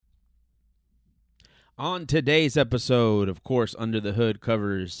On today's episode, of course, Under the Hood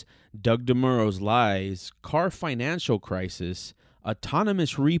covers Doug Demuro's lies, car financial crisis,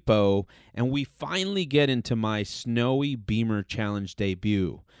 autonomous repo, and we finally get into my snowy Bimmer challenge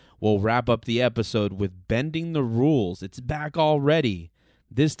debut. We'll wrap up the episode with bending the rules. It's back already,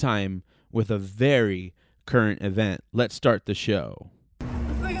 this time with a very current event. Let's start the show. This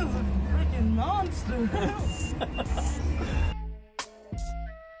thing is a freaking monster.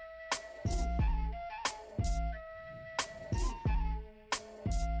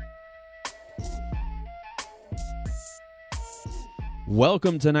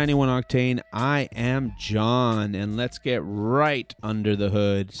 Welcome to 91 Octane. I am Jon, and let's get right under the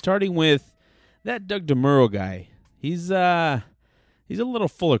hood. Starting with that Doug Demuro guy. He's a little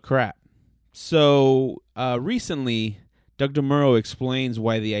full of crap. So recently, Doug Demuro explains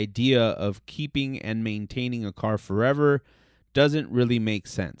why the idea of keeping and maintaining a car forever doesn't really make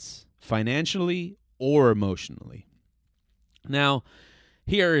sense, financially or emotionally. Now,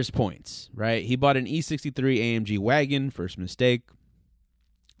 here are his points, right? He bought an E63 AMG wagon, first mistake,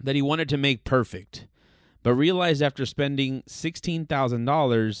 that he wanted to make perfect, but realized after spending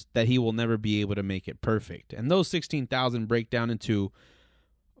 $16,000 that he will never be able to make it perfect. And those $16,000 break down into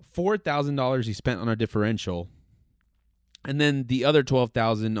 $4,000 he spent on a differential, and then the other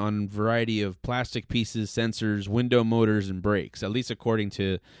 $12,000 on a variety of plastic pieces, sensors, window motors, and brakes, at least according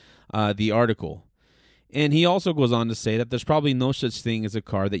to the article. And he also goes on to say that there's probably no such thing as a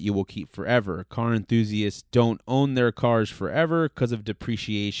car that you will keep forever. Car enthusiasts don't own their cars forever because of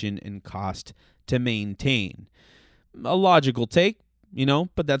depreciation and cost to maintain. A logical take,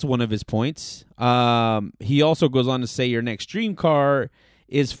 but that's one of his points. He also goes on to say your next dream car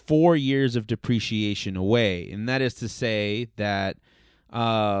is 4 years of depreciation away. And that is to say that,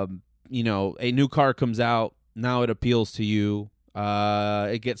 a new car comes out, now it appeals to you.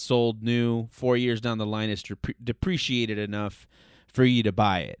 It gets sold new. 4 years down the line, it's depreciated enough for you to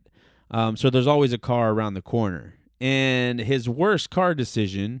buy it. So there's always a car around the corner. And his worst car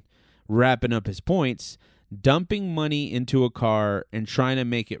decision, wrapping up his points, dumping money into a car and trying to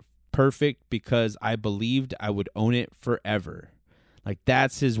make it perfect because I believed I would own it forever. Like,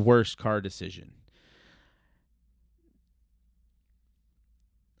 that's his worst car decision.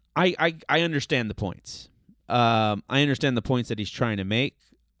 I understand the points. I understand the points that he's trying to make,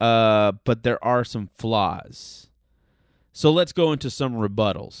 but there are some flaws. So let's go into some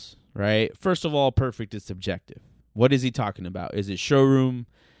rebuttals, right? First of all, perfect is subjective. What is he talking about? Is it showroom?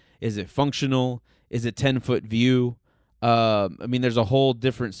 Is it functional? Is it 10-foot view? There's a whole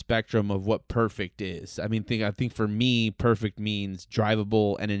different spectrum of what perfect is. I think for me, perfect means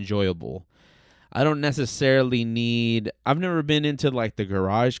drivable and enjoyable. I don't necessarily I've never been into like the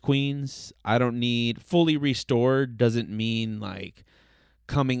garage queens. I don't need fully restored. Doesn't mean like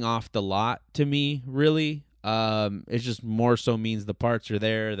coming off the lot to me, really. It just more so means the parts are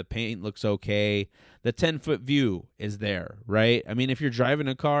there. The paint looks okay. The 10-foot view is there, right? If you're driving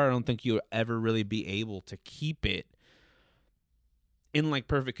a car, I don't think you'll ever really be able to keep it in like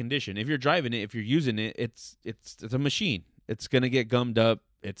perfect condition. If you're driving it, if you're using it, it's a machine. It's going to get gummed up.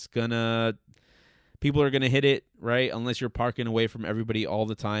 People are going to hit it, right? Unless you're parking away from everybody all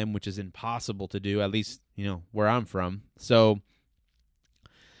the time, which is impossible to do, at least, where I'm from. So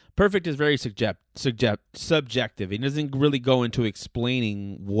perfect is very subjective. He doesn't really go into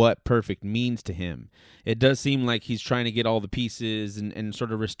explaining what perfect means to him. It does seem like he's trying to get all the pieces and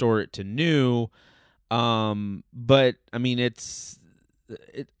sort of restore it to new. But, I think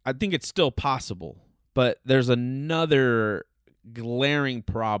it's still possible. But there's another glaring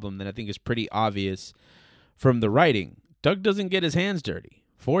problem that I think is pretty obvious from the writing. Doug doesn't get his hands dirty.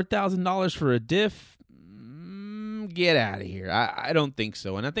 $4,000 for a diff? Get out of here. I don't think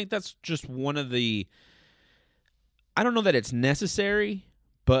so. And I think that's just one of the... I don't know that it's necessary,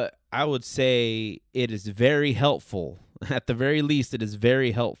 but I would say it is very helpful. At the very least, it is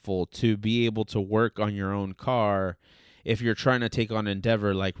very helpful to be able to work on your own car if you're trying to take on an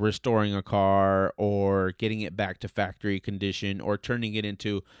endeavor like restoring a car or getting it back to factory condition or turning it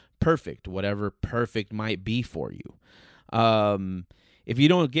into perfect, whatever perfect might be for you. If you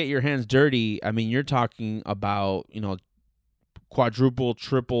don't get your hands dirty, you're talking about, quadruple,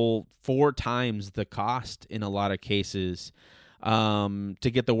 triple, 4 times the cost in a lot of cases to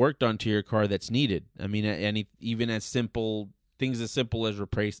get the work done to your car that's needed. And even things as simple as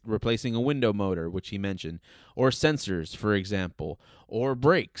replacing a window motor, which he mentioned, or sensors, for example, or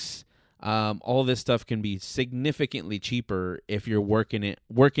brakes. All this stuff can be significantly cheaper if you're working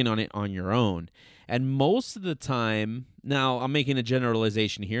on it on your own. And most of the time, now I'm making a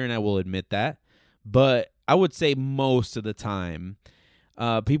generalization here, and I will admit that, but I would say most of the time,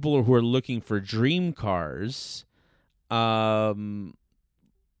 people who are looking for dream cars, I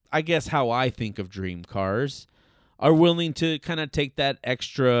guess how I think of dream cars, are willing to kind of take that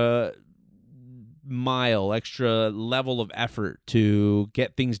extra mile, extra level of effort to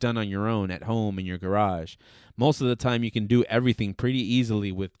get things done on your own at home in your garage. Most of the time you can do everything pretty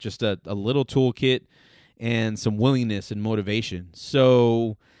easily with just a little toolkit and some willingness and motivation.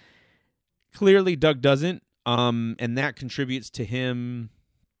 So clearly Doug doesn't, and that contributes to him,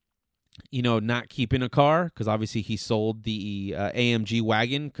 not keeping a car, because obviously he sold the AMG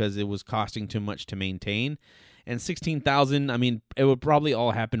wagon because it was costing too much to maintain. And $16,000, I mean, it would probably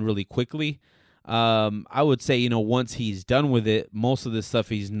all happen really quickly. I would say, once he's done with it, most of this stuff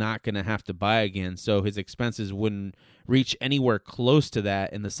he's not going to have to buy again. So his expenses wouldn't reach anywhere close to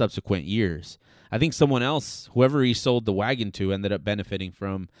that in the subsequent years. I think someone else, whoever he sold the wagon to, ended up benefiting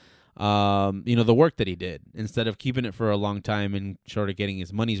from, the work that he did, instead of keeping it for a long time and sort of getting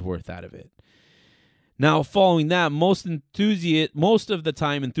his money's worth out of it. Now, following that, most of the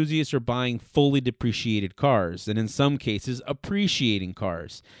time, enthusiasts are buying fully depreciated cars, and in some cases, appreciating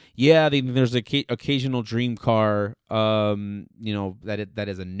cars. Yeah, there's an occasional dream car, that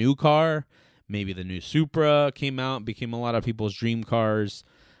is a new car. Maybe the new Supra came out, became a lot of people's dream cars.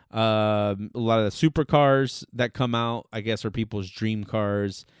 A lot of the supercars that come out, I guess, are people's dream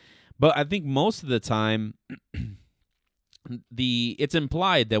cars. But I think most of the time, it's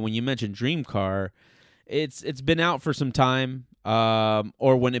implied that when you mention dream car, it's been out for some time,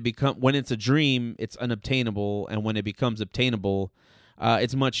 or when it's a dream, it's unobtainable, and when it becomes obtainable,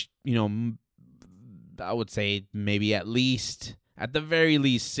 it's much, I would say maybe at the very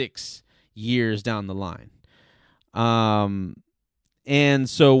least 6 years down the line. And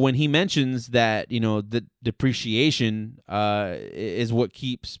so when he mentions that, the depreciation is what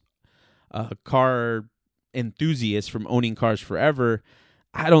keeps car enthusiasts from owning cars forever,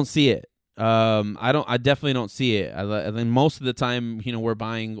 I don't see it. I definitely don't see it. I think most of the time, we're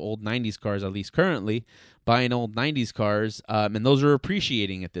buying old 90s cars, at least currently, buying old 90s cars, and those are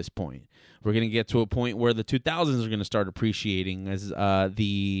appreciating at this point. We're going to get to a point where the 2000s are going to start appreciating as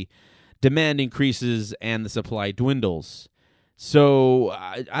the demand increases and the supply dwindles. So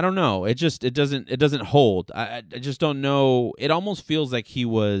I don't know. It doesn't hold. I just don't know. It almost feels like he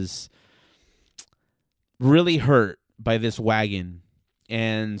was really hurt by this wagon.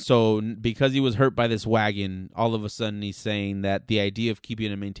 And so because he was hurt by this wagon, all of a sudden he's saying that the idea of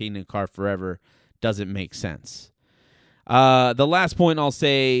keeping and maintaining a car forever doesn't make sense. The last point I'll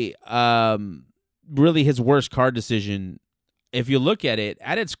say, really his worst car decision, if you look at it,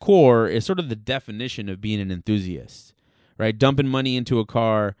 at its core, is sort of the definition of being an enthusiast, right? Dumping money into a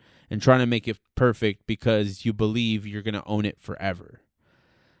car and trying to make it perfect because you believe you're going to own it forever.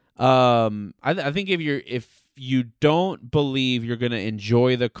 I think if you don't believe you're going to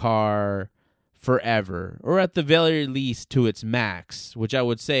enjoy the car forever, or at the very least to its max, which I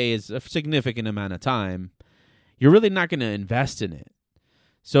would say is a significant amount of time, you're really not going to invest in it.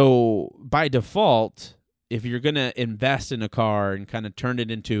 So by default, if you're going to invest in a car and kind of turn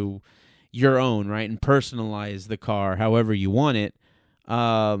it into your own, right, and personalize the car however you want it,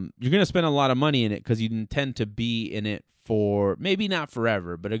 you're going to spend a lot of money in it because you intend to be in it for maybe not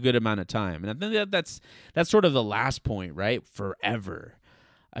forever, but a good amount of time. And I think that's sort of the last point, right? Forever.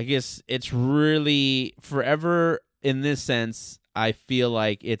 I guess it's really forever in this sense. I feel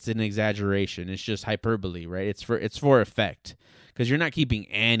like it's an exaggeration. It's just hyperbole, right? It's for effect, because you're not keeping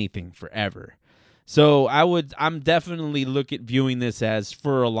anything forever. So I'm definitely viewing this as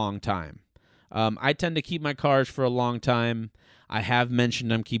for a long time. I tend to keep my cars for a long time. I have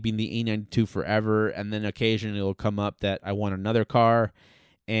mentioned I'm keeping the E92 forever, and then occasionally it'll come up that I want another car,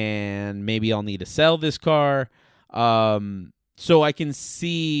 and maybe I'll need to sell this car. So I can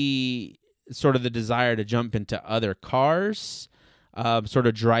see sort of the desire to jump into other cars, sort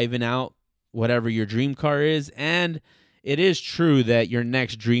of driving out whatever your dream car is. And it is true that your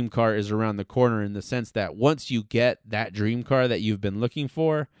next dream car is around the corner, in the sense that once you get that dream car that you've been looking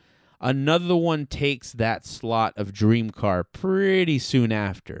for, another one takes that slot of dream car pretty soon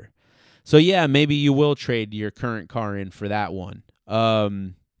after. So yeah, maybe you will trade your current car in for that one.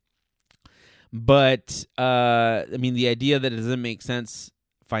 But I mean, the idea that it doesn't make sense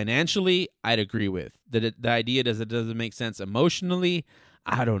financially, I'd agree with. The idea that it doesn't make sense emotionally,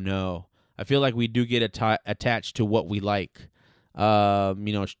 I don't know. I feel like we do get attached to what we like.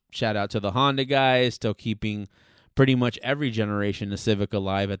 Shout out to the Honda guys, still keeping pretty much every generation of Civic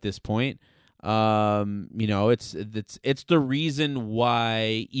alive at this point. It's the reason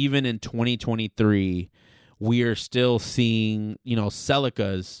why even in 2023 we are still seeing,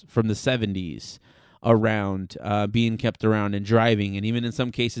 Celicas from the 70s, around, being kept around and driving, and even in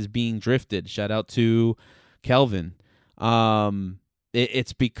some cases being drifted. Shout out to Kelvin.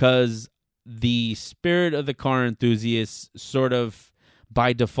 It's because the spirit of the car enthusiasts sort of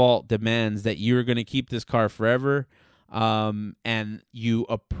by default demands that you're going to keep this car forever, and you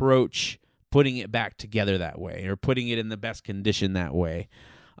approach putting it back together that way, or putting it in the best condition that way.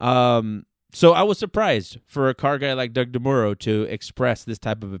 So I was surprised for a car guy like Doug Demuro to express this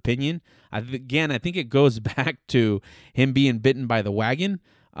type of opinion. I think it goes back to him being bitten by the wagon,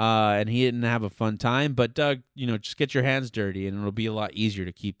 and he didn't have a fun time. But Doug, just get your hands dirty, and it'll be a lot easier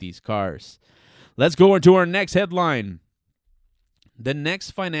to keep these cars. Let's go into our next headline. The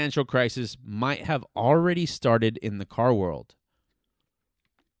next financial crisis might have already started in the car world.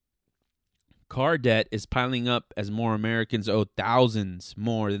 Car debt is piling up as more Americans owe thousands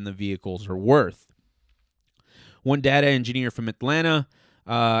more than the vehicles are worth. One data engineer from Atlanta,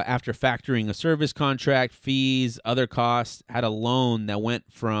 after factoring a service contract, fees, other costs, had a loan that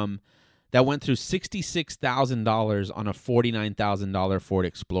went through $66,000 on a $49,000 Ford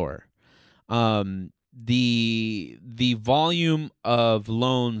Explorer. The volume of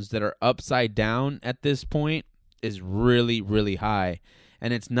loans that are upside down at this point is really, really high.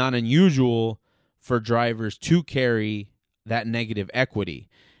 And it's not unusual for drivers to carry that negative equity.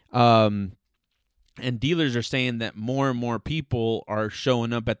 And dealers are saying that more and more people are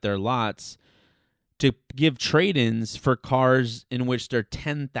showing up at their lots to give trade-ins for cars in which they're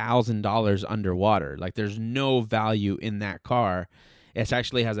 $10,000 underwater. Like, there's no value in that car. It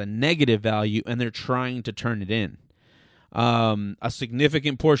actually has a negative value, and they're trying to turn it in. A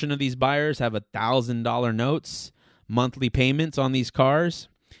significant portion of these buyers have $1,000 notes, monthly payments on these cars,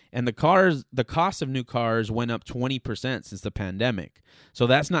 and the cost of new cars went up 20% since the pandemic. So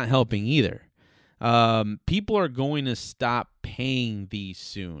that's not helping either. People are going to stop paying these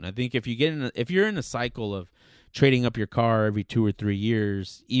soon. I think if you're in a cycle of trading up your car every 2 or 3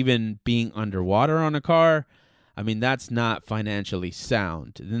 years, even being underwater on a car, I mean, that's not financially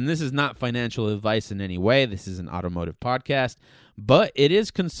sound. And this is not financial advice in any way. This is an automotive podcast, but it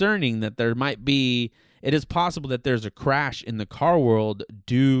is concerning that it is possible that there's a crash in the car world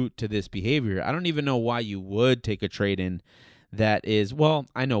due to this behavior. I don't even know why you would take a trade-in that is, well,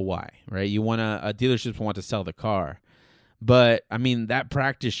 I know why, right? A dealership want to sell the car. But, I mean, that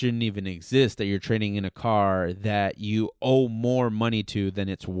practice shouldn't even exist, that you're trading in a car that you owe more money to than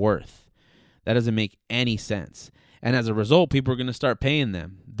it's worth. That doesn't make any sense. And as a result, people are going to start paying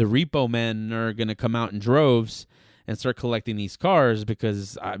them. The repo men are going to come out in droves and start collecting these cars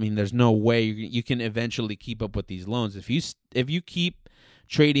because, I mean, there's no way you can eventually keep up with these loans. If you keep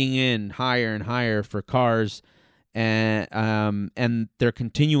trading in higher and higher for cars and they're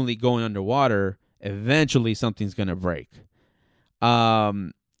continually going underwater, eventually something's going to break.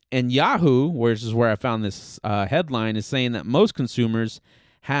 And Yahoo, which is where I found this headline, is saying that most consumers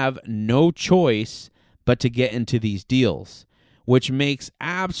have no choice but to get into these deals, which makes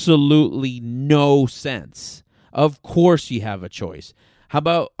absolutely no sense. Of course you have a choice. How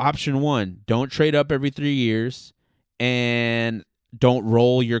about option 1? Don't trade up every 3 years and don't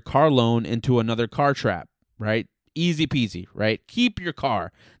roll your car loan into another car trap, right? Easy peasy, right? Keep your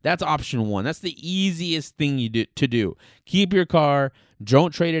car. That's option 1. That's the easiest thing to do. Keep your car,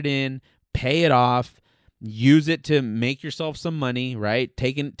 don't trade it in, pay it off. Use it to make yourself some money, right?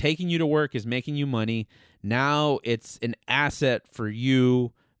 Taking you to work is making you money. Now it's an asset for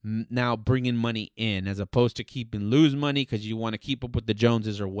you, now bringing money in, as opposed to lose money because you want to keep up with the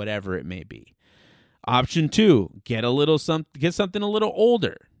Joneses or whatever it may be. Option 2, get something a little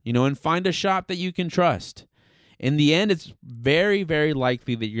older, and find a shop that you can trust. In the end, it's very, very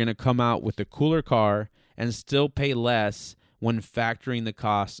likely that you're going to come out with a cooler car and still pay less when factoring the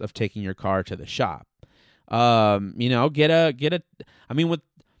cost of taking your car to the shop. With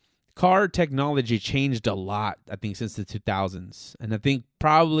car technology changed a lot, I think, since the 2000s. And I think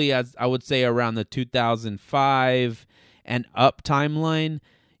probably, as I would say, around the 2005 and up timeline,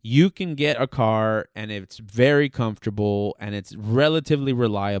 you can get a car and it's very comfortable and it's relatively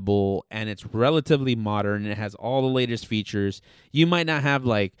reliable and it's relatively modern and it has all the latest features. You might not have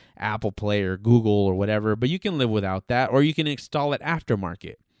like Apple Play or Google or whatever, but you can live without that, or you can install it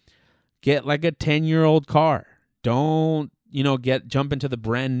aftermarket. Get like a 10-year-old car. Don't, jump into the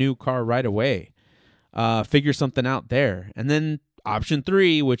brand new car right away. Figure something out there. And then option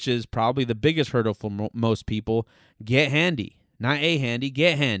 3, which is probably the biggest hurdle for most people, get handy. Not a handy,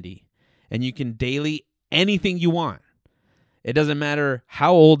 get handy. And you can daily anything you want. It doesn't matter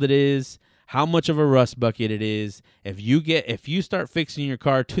how old it is, how much of a rust bucket it is. If you start fixing your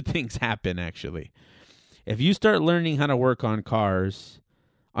car, 2 things happen actually. If you start learning how to work on cars,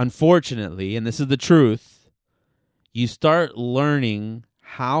 unfortunately, and this is the truth, you start learning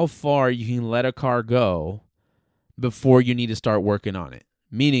how far you can let a car go before you need to start working on it.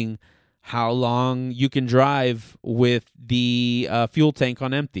 Meaning, how long you can drive with the fuel tank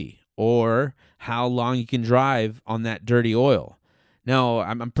on empty, or how long you can drive on that dirty oil. Now,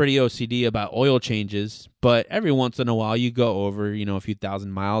 I'm pretty OCD about oil changes, but every once in a while you go over, a few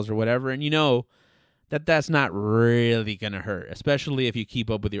thousand miles or whatever, and that's not really going to hurt, especially if you keep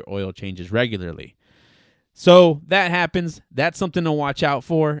up with your oil changes regularly. So that happens. That's something to watch out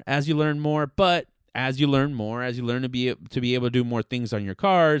for as you learn more. But as you learn more, as you learn to be able to do more things on your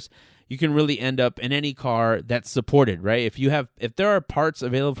cars, you can really end up in any car that's supported, right? If there are parts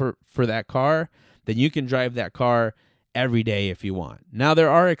available for that car, then you can drive that car every day if you want. Now, there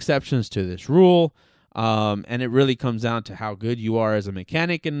are exceptions to this rule, and it really comes down to how good you are as a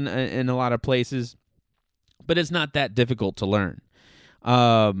mechanic in a lot of places. But it's not that difficult to learn.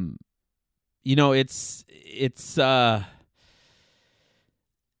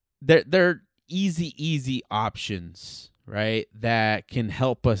 They're easy options, right, that can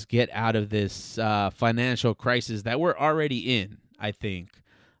help us get out of this financial crisis that we're already in, I think.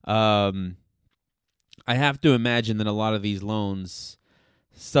 I have to imagine that a lot of these loans,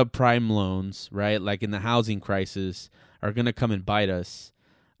 subprime loans, right, like in the housing crisis, are going to come and bite us.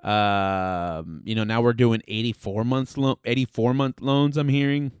 Now we're doing 84-month loans, I'm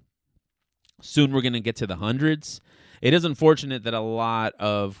hearing. Soon we're going to get to the hundreds. It is unfortunate that a lot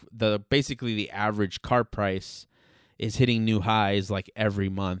of basically the average car price is hitting new highs like every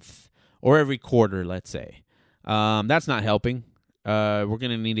month or every quarter, let's say. That's not helping. We're going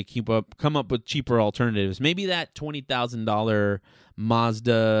to need to come up with cheaper alternatives. Maybe that $20,000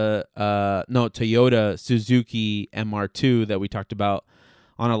 Toyota Suzuki MR2 that we talked about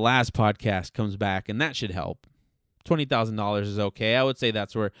on a last podcast comes back, and that should help. $20,000 is okay. I would say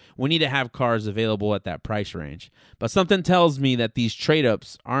that's where we need to have cars available at that price range. But something tells me that these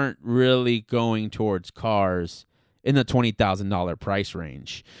trade-ups aren't really going towards cars in the $20,000 price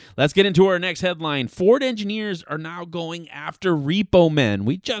range. Let's get into our next headline. Ford engineers are now going after repo men.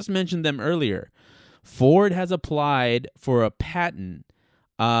 We just mentioned them earlier. Ford has applied for a patent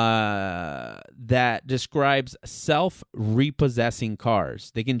that describes self-repossessing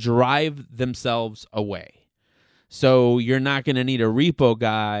cars. They can drive themselves away. So you're not going to need a repo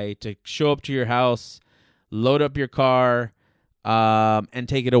guy to show up to your house, load up your car, and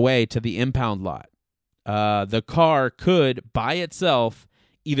take it away to the impound lot. The car could, by itself,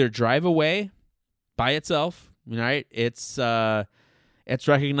 either drive away by itself, right? It's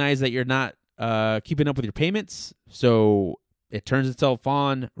recognized that you're not keeping up with your payments, so it turns itself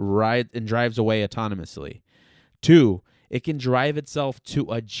on, and drives away autonomously. 2, it can drive itself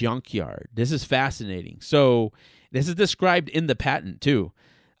to a junkyard. This is fascinating. So this is described in the patent too.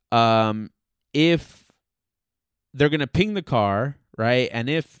 If they're going to ping the car, right, and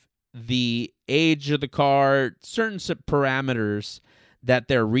if the age of the car, certain parameters that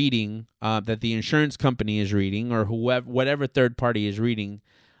they're reading, that the insurance company is reading, or whatever third party is reading,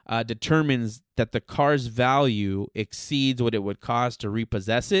 determines that the car's value exceeds what it would cost to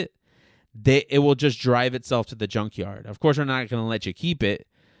repossess it, it will just drive itself to the junkyard. Of course, they're not going to let you keep it,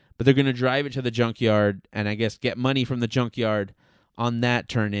 but they're going to drive it to the junkyard and I guess get money from the junkyard on that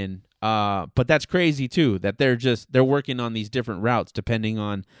turn-in. But that's crazy too, that they're working on these different routes depending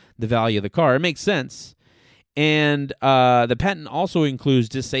on the value of the car. It makes sense. And the patent also includes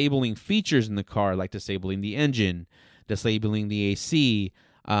disabling features in the car, like disabling the engine, disabling the AC,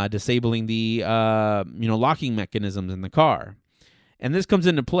 disabling the locking mechanisms in the car. And this comes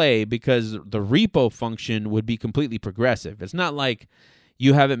into play because the repo function would be completely progressive. It's not like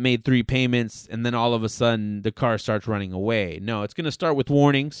you haven't made 3 payments and then all of a sudden the car starts running away. No, it's going to start with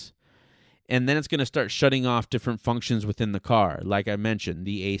warnings, and then it's going to start shutting off different functions within the car. Like I mentioned,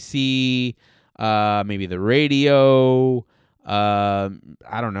 the AC, maybe the radio, I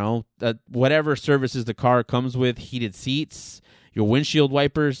don't know, whatever services the car comes with, heated seats, your windshield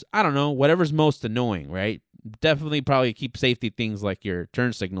wipers, I don't know, whatever's most annoying, right? Definitely probably keep safety things like your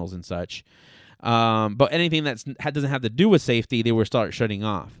turn signals and such. But anything that doesn't have to do with safety, they will start shutting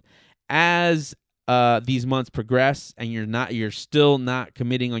off. As these months progress and you're still not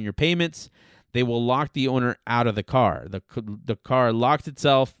committing on your payments, they will lock the owner out of the car. The car locks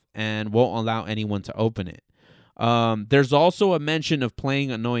itself and won't allow anyone to open it. There's also a mention of playing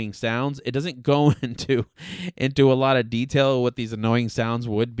annoying sounds. It doesn't go into a lot of detail what these annoying sounds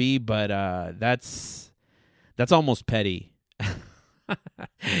would be, but that's almost petty.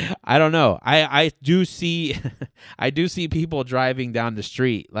 I don't know. I do see people driving down the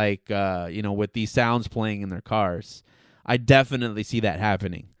street like with these sounds playing in their cars. I definitely see that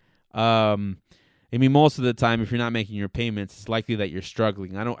happening. I mean, most of the time, if you're not making your payments, it's likely that you're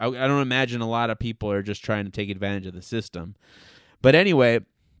struggling. I don't imagine a lot of people are just trying to take advantage of the system. But anyway,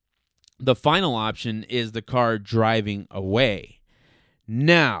 the final option is the car driving away.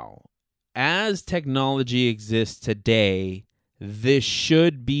 Now, as technology exists today, this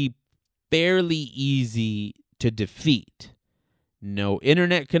should be fairly easy to defeat. No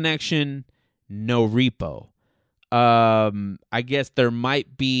internet connection, no repo. I guess there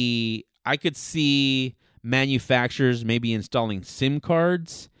might be, I could see manufacturers maybe installing SIM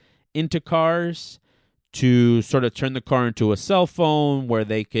cards into cars to sort of turn the car into a cell phone where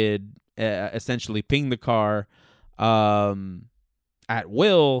they could essentially ping the car at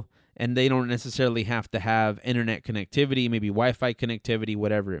will, and they don't necessarily have to have internet connectivity, maybe Wi-Fi connectivity,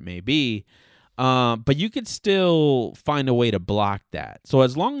 whatever it may be. But you could still find a way to block that. So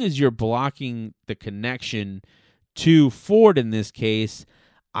as long as you're blocking the connection to Ford in this case,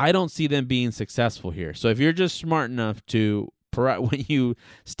 I don't see them being successful here. So if you're just smart enough to, when you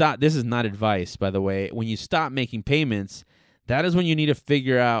stop, this is not advice, by the way, when you stop making payments, that is when you need to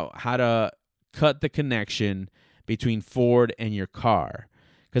figure out how to cut the connection between Ford and your car.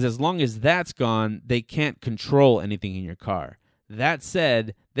 Because as long as that's gone, they can't control anything in your car. That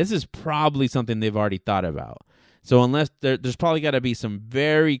said, this is probably something they've already thought about. So unless there's probably got to be some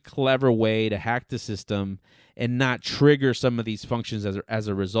very clever way to hack the system and not trigger some of these functions as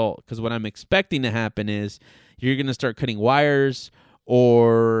a result. Because what I'm expecting to happen is you're going to start cutting wires,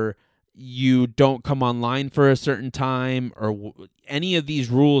 or you don't come online for a certain time, or any of these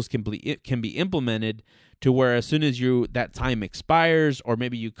rules can be implemented to where as soon as that time expires, or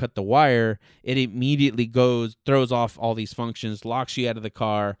maybe you cut the wire, it immediately throws off all these functions, locks you out of the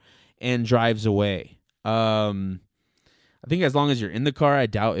car, and drives away. I think as long as you're in the car, I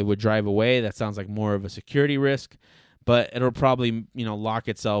doubt it would drive away. That sounds like more of a security risk, but it'll probably, lock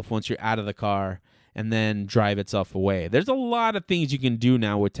itself once you're out of the car and then drive itself away. There's a lot of things you can do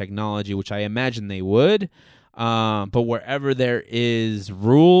now with technology, which I imagine they would. But wherever there is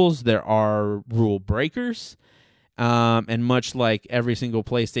rules, there are rule breakers. And much like every single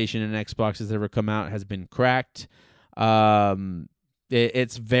PlayStation and Xbox that's ever come out has been cracked,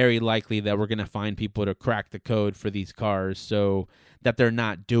 it's very likely that we're going to find people to crack the code for these cars so that they're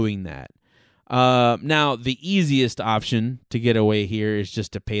not doing that. Now, the easiest option to get away here is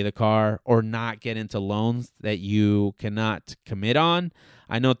just to pay the car or not get into loans that you cannot commit on.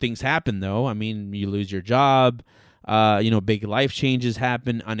 I know things happen, though. I mean, you lose your job, big life changes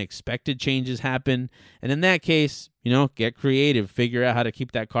happen, unexpected changes happen. And in that case, get creative, figure out how to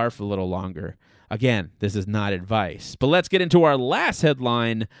keep that car for a little longer. Again, this is not advice. But let's get into our last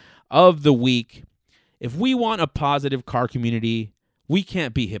headline of the week. If we want a positive car community, we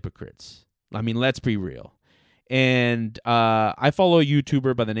can't be hypocrites. I mean, let's be real. And I follow a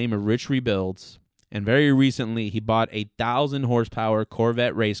YouTuber by the name of Rich Rebuilds. And very recently, he bought a 1,000-horsepower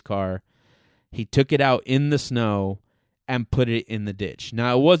Corvette race car. He took it out in the snow and put it in the ditch.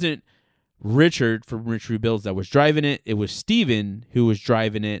 Now, it wasn't Richard from Rich Rebuilds that was driving it. It was Steven who was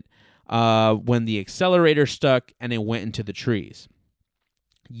driving it when the accelerator stuck and it went into the trees.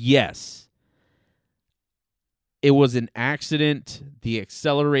 Yes, it was an accident. The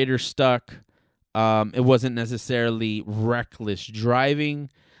accelerator stuck. It wasn't necessarily reckless driving,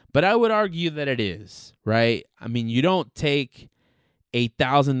 but I would argue that it is, right? I mean, you don't take a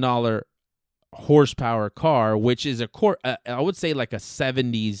 $1,000 horsepower car, which is I would say like a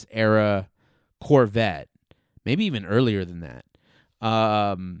 70s era Corvette, maybe even earlier than that,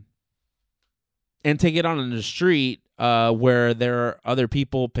 and take it on the street where there are other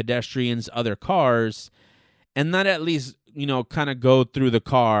people, pedestrians, other cars, and not at least, kind of go through the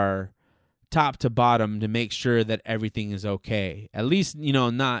car top to bottom to make sure that everything is okay. At least,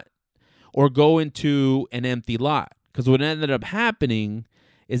 not, or go into an empty lot. Because what ended up happening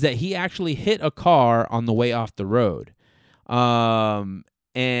is that he actually hit a car on the way off the road.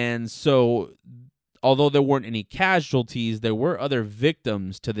 And so, although there weren't any casualties, there were other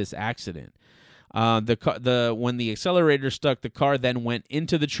victims to this accident. When the accelerator stuck, the car then went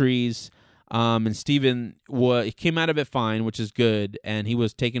into the trees. And Steven came out of it fine, which is good, and he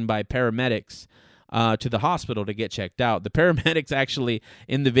was taken by paramedics to the hospital to get checked out. The paramedics actually,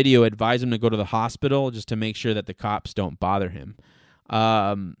 in the video, advise him to go to the hospital just to make sure that the cops don't bother him,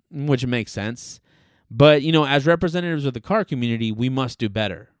 which makes sense. But, as representatives of the car community, we must do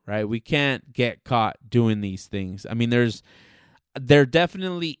better, right? We can't get caught doing these things. I mean, there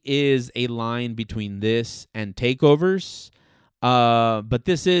definitely is a line between this and takeovers, but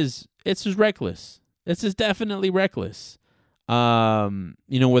it's just reckless. This is definitely reckless.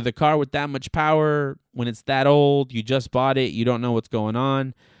 With a car with that much power, when it's that old, you just bought it, you don't know what's going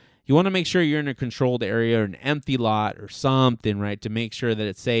on. You want to make sure you're in a controlled area or an empty lot or something, right, to make sure that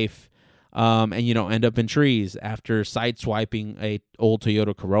it's safe, and you don't end up in trees after sideswiping a old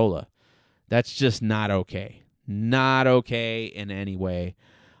Toyota Corolla. That's just not okay. Not okay in any way.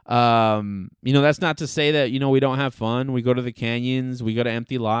 That's not to say that, we don't have fun. We go to the canyons, we go to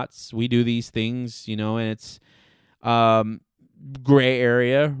empty lots, we do these things, and it's gray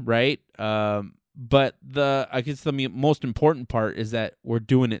area, right? But I guess the most important part is that we're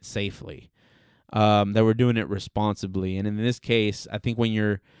doing it safely, that we're doing it responsibly. And in this case, I think when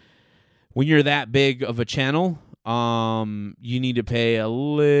you're that big of a channel, you need to pay a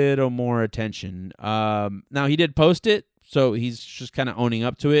little more attention. Now he did post it, so he's just kind of owning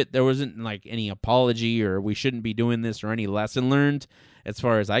up to it. There wasn't like any apology or we shouldn't be doing this or any lesson learned as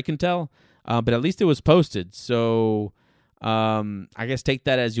far as I can tell. But at least it was posted. So I guess take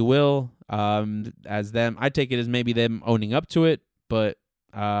that as you will. I take it as maybe them owning up to it, but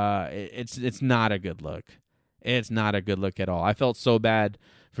it's not a good look. It's not a good look at all. I felt so bad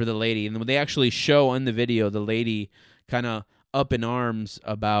for the lady. And when they actually show in the video the lady kind of up in arms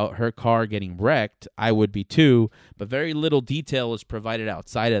about her car getting wrecked, I would be too, but very little detail was provided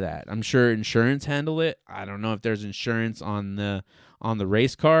outside of that. I'm sure insurance handled it. I don't know if there's insurance on the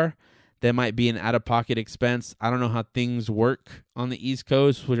race car. That might be an out-of-pocket expense. I don't know how things work on the East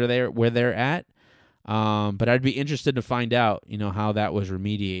Coast where they're at, but I'd be interested to find out, how that was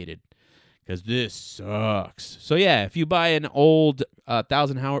remediated, because this sucks. So yeah, if you buy an old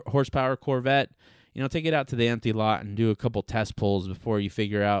 1,000 horsepower Corvette, take it out to the empty lot and do a couple test pulls before you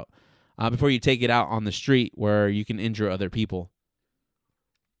take it out on the street where you can injure other people.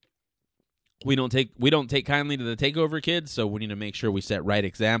 We don't take kindly to the takeover kids, so we need to make sure we set right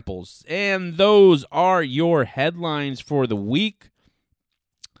examples. And those are your headlines for the week.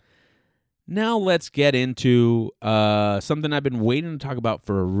 Now let's get into something I've been waiting to talk about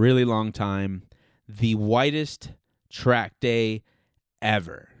for a really long time: the whitest track day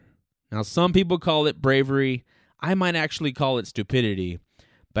ever. Now, some people call it bravery. I might actually call it stupidity.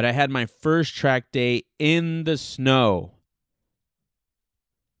 But I had my first track day in the snow.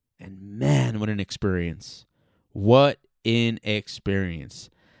 And man, what an experience. What an experience.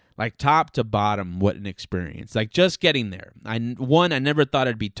 Like top to bottom, what an experience. Like just getting there. I never thought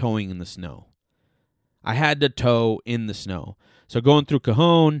I'd be towing in the snow. I had to tow in the snow. So going through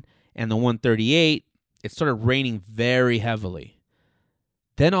Cajon and the 138, it started raining very heavily.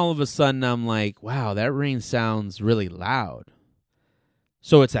 Then all of a sudden I'm like, wow, that rain sounds really loud.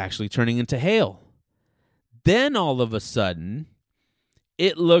 So it's actually turning into hail. Then all of a sudden,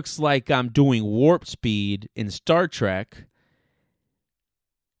 it looks like I'm doing warp speed in Star Trek.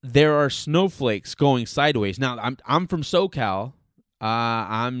 There are snowflakes going sideways. Now, I'm from SoCal.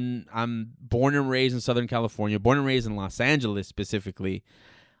 I'm born and raised in Southern California, born and raised in Los Angeles specifically.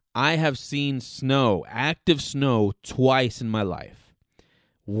 I have seen snow, active snow, twice in my life.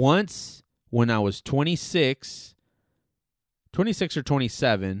 Once when I was 26 or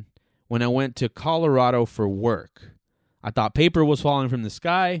 27, when I went to Colorado for work. I thought paper was falling from the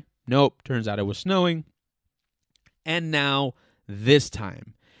sky. Nope, turns out it was snowing. And now this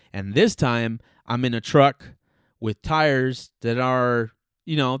time. And this time, I'm in a truck with tires that are,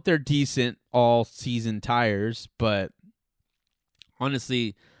 they're decent all-season tires. But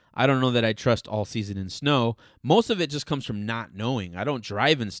honestly, I don't know that I trust all-season in snow. Most of it just comes from not knowing. I don't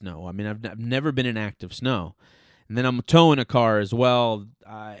drive in snow. I mean, I've never been in active snow. And then I'm towing a car as well.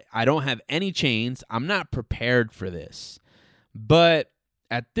 I don't have any chains. I'm not prepared for this. But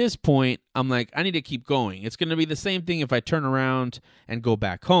at this point, I'm like, I need to keep going. It's going to be the same thing if I turn around and go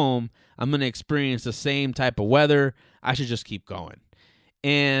back home. I'm going to experience the same type of weather. I should just keep going.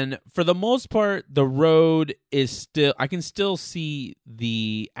 And for the most part, the road is I can still see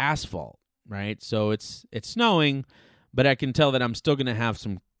the asphalt, right? So it's snowing, but I can tell that I'm still going to have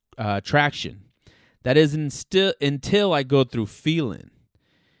some traction. That is until I go through Phelan.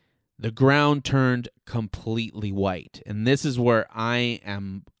 The ground turned completely white. And this is where I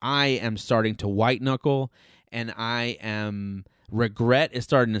am starting to white knuckle, and regret is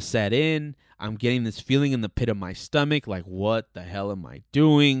starting to set in. I'm getting this feeling in the pit of my stomach, like, what the hell am I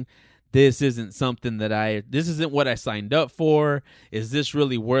doing? This isn't something this isn't what I signed up for. Is this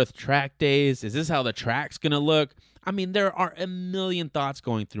really worth track days? Is this how the track's going to look? I mean, there are a million thoughts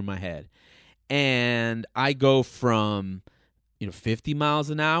going through my head. And I go from 50 miles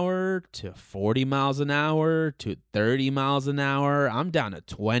an hour to 40 miles an hour to 30 miles an hour. I'm down to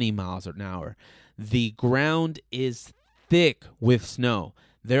 20 miles an hour. The ground is thick with snow.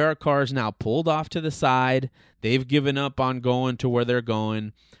 There are cars now pulled off to the side. They've given up on going to where they're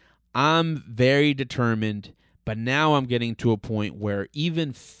going. I'm very determined, but now I'm getting to a point where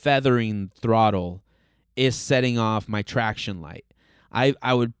even feathering throttle is setting off my traction light.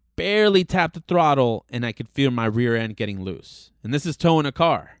 I would barely tap the throttle, and I could feel my rear end getting loose. And this is towing a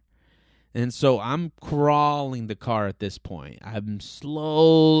car. And so I'm crawling the car at this point. I'm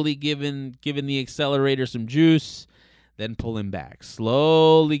slowly giving the accelerator some juice, then pulling back.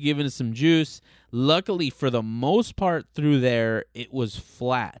 Slowly giving it some juice. Luckily, for the most part through there, it was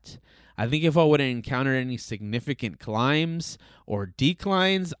flat. I think if I would have encountered any significant climbs or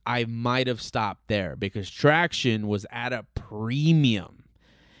declines, I might have stopped there because traction was at a premium.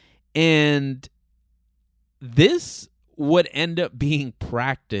 And this would end up being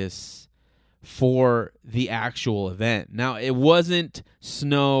practice for the actual event. Now, it wasn't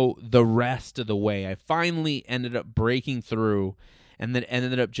snow the rest of the way. I finally ended up breaking through, and then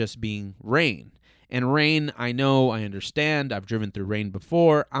ended up just being rain. And rain, I know, I understand. I've driven through rain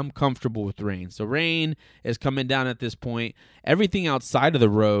before. I'm comfortable with rain. So rain is coming down at this point. Everything outside of the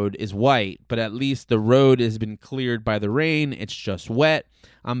road is white, but at least the road has been cleared by the rain. It's just wet.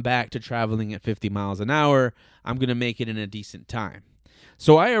 I'm back to traveling at 50 miles an hour. I'm going to make it in a decent time.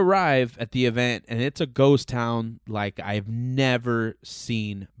 So I arrive at the event, and it's a ghost town like I've never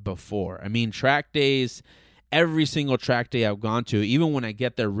seen before. I mean, track days, every single track day I've gone to, even when I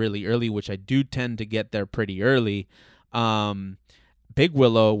get there really early, which I do tend to get there pretty early, Big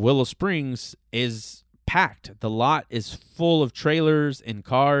Willow Springs is packed. The lot is full of trailers and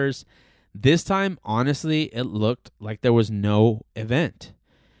cars. This time, honestly, it looked like there was no event.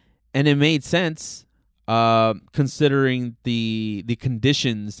 And it made sense. Considering the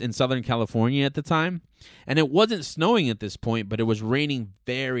conditions in Southern California at the time. And it wasn't snowing at this point, but it was raining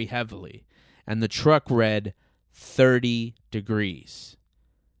very heavily. And the truck read 30 degrees.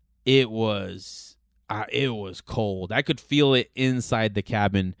 It was cold. I could feel it inside the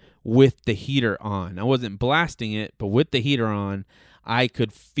cabin with the heater on. I wasn't blasting it, but with the heater on, I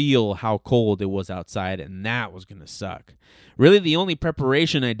could feel how cold it was outside, and that was going to suck. Really, the only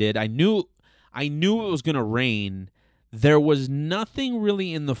preparation I did, I knew it was going to rain. There was nothing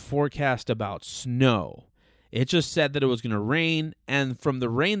really in the forecast about snow. It just said that it was going to rain, and from the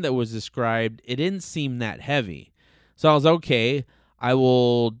rain that was described, it didn't seem that heavy. So I was okay. I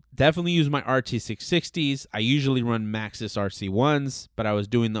will definitely use my RT660s. I usually run Maxxis RC1s, but I was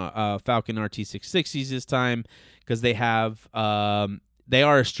doing the Falcon RT660s this time because they are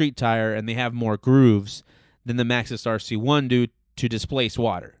a street tire, and they have more grooves than the Maxxis RC1 do to displace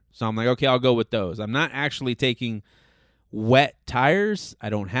water. So I'm like, okay, I'll go with those. I'm not actually taking wet tires. I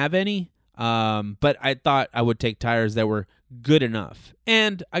don't have any. But I thought I would take tires that were good enough.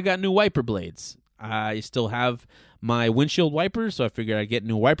 And I got new wiper blades. I still have my windshield wipers, so I figured I'd get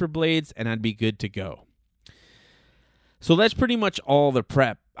new wiper blades and I'd be good to go. So that's pretty much all the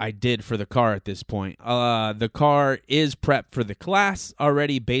prep I did for the car at this point. The car is prepped for the class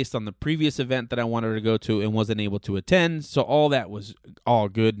already based on the previous event that I wanted to go to and wasn't able to attend. So all that was all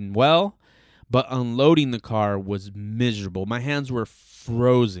good and well. But unloading the car was miserable. My hands were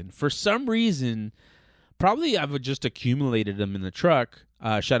frozen. For some reason, probably I've just accumulated them in the truck.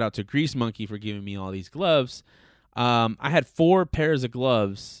 Shout out to Grease Monkey for giving me all these gloves. I had 4 pairs of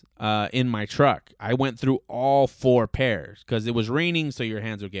gloves in my truck. I went through all 4 pairs because it was raining, so your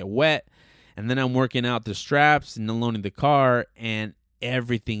hands would get wet. And then I'm working out the straps and unloading the car, and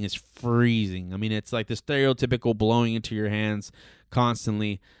everything is freezing. I mean, it's like the stereotypical blowing into your hands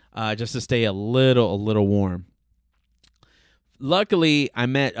constantly just to stay a little warm. Luckily, I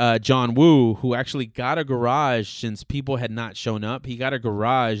met John Woo, who actually got a garage since people had not shown up. He got a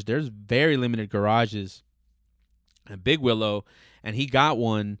garage. There's very limited garages at Big Willow, and he got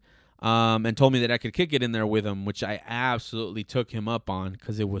one and told me that I could kick it in there with him, which I absolutely took him up on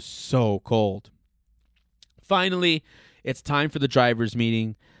because it was so cold. Finally, it's time for the driver's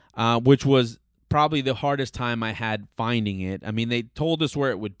meeting, which was probably the hardest time I had finding it. I mean, they told us where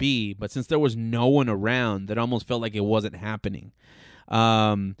it would be, but since there was no one around, that almost felt like it wasn't happening.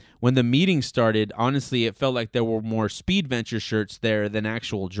 When the meeting started, honestly, it felt like there were more Speed Venture shirts there than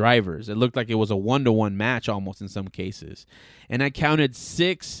actual drivers. It looked like it was a 1-to-1 match almost in some cases. And I counted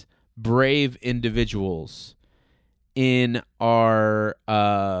 6 brave individuals in our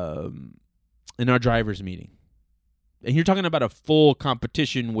driver's meeting. And you're talking about a full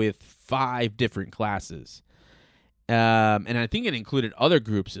competition with 5 different classes. And I think it included other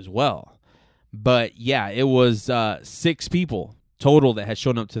groups as well. But yeah, it was 6 people total that had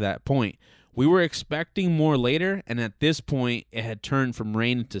shown up to that point. We were expecting more later, and at this point, it had turned from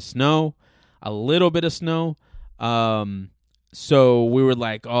rain to snow, a little bit of snow. So we were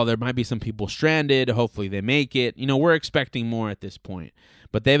like, oh, there might be some people stranded. Hopefully they make it. We're expecting more at this point.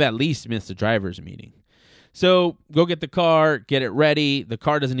 But they've at least missed the driver's meeting. So go get the car, get it ready. The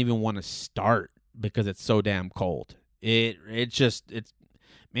car doesn't even want to start because it's so damn cold. It's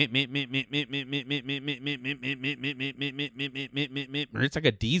like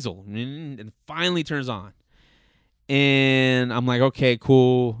a diesel, and finally turns on. And I'm like, okay,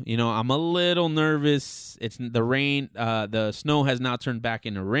 cool. I'm a little nervous. It's the rain. The snow has now turned back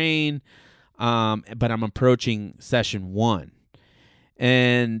into rain. But I'm approaching session 1.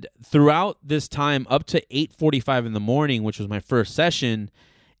 And throughout this time, up to 8:45 in the morning, which was my first session,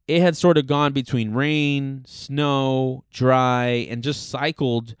 it had sort of gone between rain, snow, dry, and just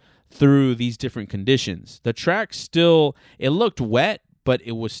cycled through these different conditions. The track still, it looked wet, but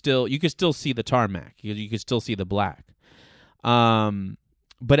it was still, you could still see the tarmac. You could still see the black.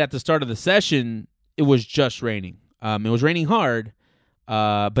 But at the start of the session, it was just raining. It was raining hard,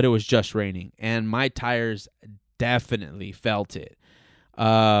 but it was just raining. And my tires definitely felt it.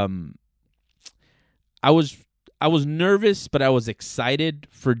 I was nervous, but I was excited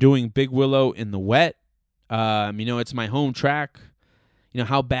for doing Big Willow in the wet. It's my home track.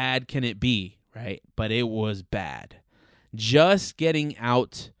 How bad can it be, right? But it was bad. Just getting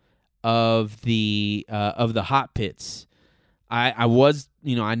out of the hot pits, I was,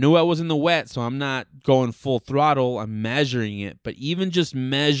 I knew I was in the wet, so I'm not going full throttle. I'm measuring it, but even just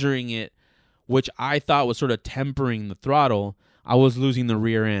measuring it, which I thought was sort of tempering the throttle, I was losing the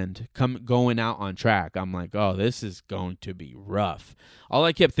rear end going out on track. I'm like, oh, this is going to be rough. All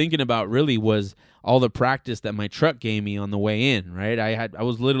I kept thinking about really was all the practice that my truck gave me on the way in, right? I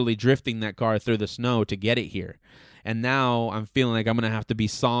was literally drifting that car through the snow to get it here. And now I'm feeling like I'm going to have to be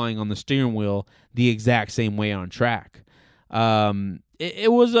sawing on the steering wheel the exact same way on track. It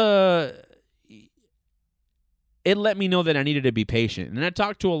let me know that I needed to be patient. And I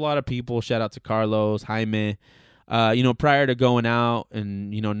talked to a lot of people, shout out to Carlos, Jaime, prior to going out and,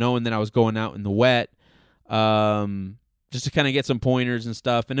 knowing that I was going out in the wet, just to kind of get some pointers and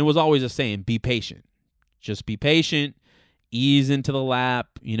stuff. And it was always the same, be patient. Just be patient, ease into the lap,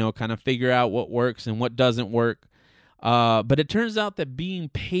 kind of figure out what works and what doesn't work. But it turns out that being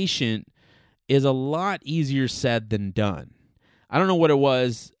patient is a lot easier said than done. I don't know what it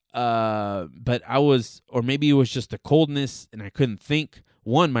was, but or maybe it was just the coldness and I couldn't think.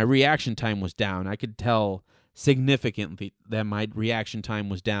 One, my reaction time was down. I could tell significantly that my reaction time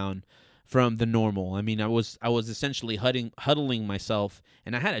was down from the normal. I mean, I was essentially huddling myself,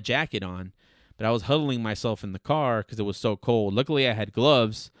 and I had a jacket on, but I was huddling myself in the car because it was so cold. Luckily, I had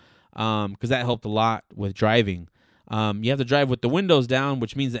gloves because that helped a lot with driving. You have to drive with the windows down,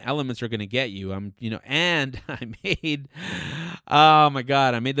 which means the elements are going to get you. And I made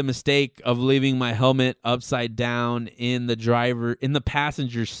the mistake of leaving my helmet upside down in the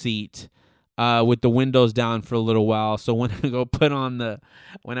passenger seat, with the windows down for a little while. So when I went to go put on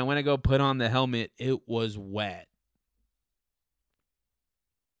the helmet, it was wet.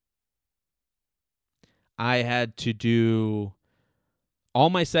 I had to do all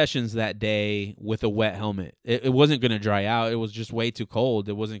my sessions that day with a wet helmet. It wasn't going to dry out. It was just way too cold.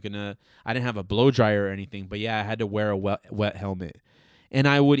 I didn't have a blow dryer or anything, but yeah, I had to wear a wet helmet. And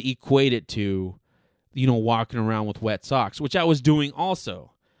I would equate it to, walking around with wet socks, which I was doing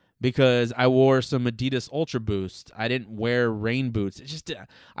also because I wore some Adidas Ultra Boost. I didn't wear rain boots.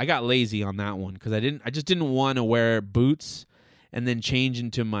 I got lazy on that one because I just didn't want to wear boots and then change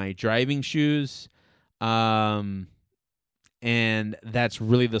into my driving shoes. And that's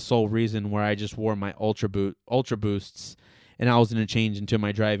really the sole reason where I just wore my Ultra Boosts, and I was going to change into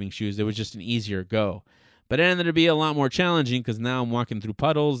my driving shoes. It was just an easier go. But it ended up being a lot more challenging because now I'm walking through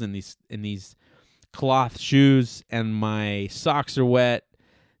puddles in these cloth shoes, and my socks are wet.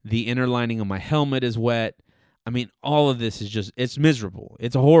 The inner lining of my helmet is wet. I mean, all of this is it's miserable.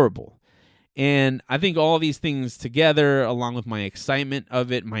 It's horrible. And I think all these things together, along with my excitement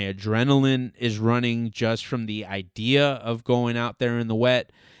of it, my adrenaline is running just from the idea of going out there in the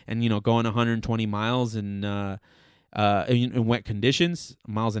wet and, going 120 miles in wet conditions,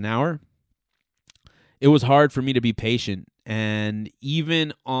 miles an hour. It was hard for me to be patient. And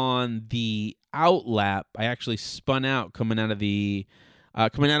even on the out lap, I actually spun out coming out of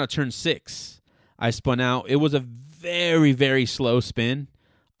turn 6. I spun out. It was a very, very slow spin.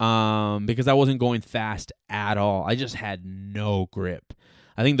 Because I wasn't going fast at all. I just had no grip.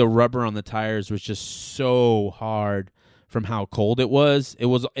 I think the rubber on the tires was just so hard from how cold it was.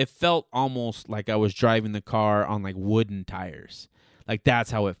 It felt almost like I was driving the car on like wooden tires. Like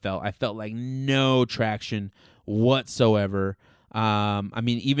that's how it felt. I felt like no traction whatsoever. I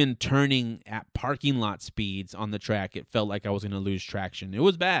mean, even turning at parking lot speeds on the track, it felt like I was going to lose traction. It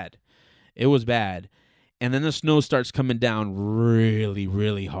was bad. It was bad. And then the snow starts coming down really,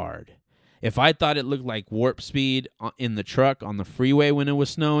 really hard. If I thought it looked like warp speed in the truck on the freeway when it was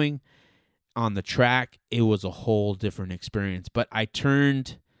snowing, on the track, it was a whole different experience. But I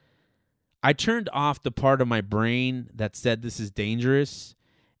turned off the part of my brain that said this is dangerous,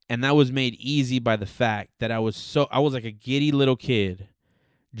 and that was made easy by the fact that I was like a giddy little kid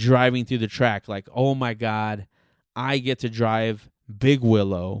driving through the track, like, oh my God, I get to drive Big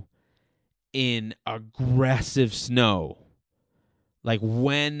Willow in aggressive snow. Like,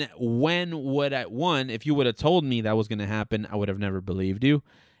 when would if you would have told me that was going to happen, I would have never believed you.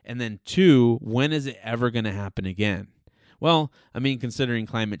 And then 2, when is it ever going to happen again? Well, I mean, considering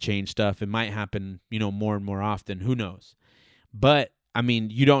climate change stuff, it might happen, more and more often. Who knows? But I mean,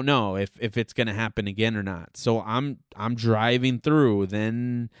 you don't know if it's going to happen again or not. So I'm driving through.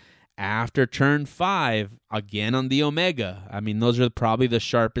 Then after turn 5, again on the Omega, I mean, those are probably the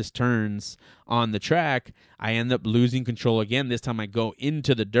sharpest turns on the track. I end up losing control again. This time I go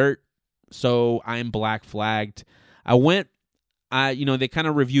into the dirt, so I'm black flagged. They kind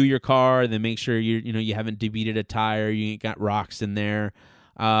of review your car. They make sure you haven't debeated a tire, you ain't got rocks in there,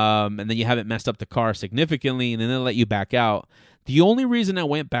 and then you haven't messed up the car significantly, and then they'll let you back out. The only reason I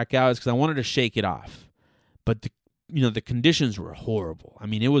went back out is because I wanted to shake it off. But the conditions were horrible. I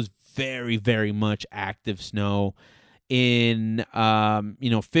mean, it was very, very much active snow. In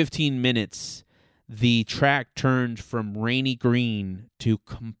 15 minutes, the track turned from rainy green to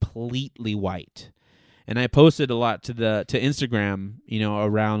completely white. And I posted a lot to Instagram,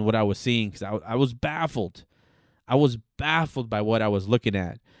 around what I was seeing, because I was baffled. I was baffled by what I was looking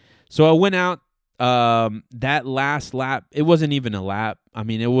at. So I went out. That last lap, it wasn't even a lap. I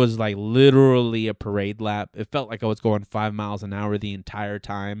mean, it was like literally a parade lap. It felt like I was going 5 miles an hour the entire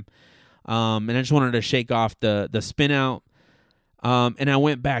time. And I just wanted to shake off the spin out. And I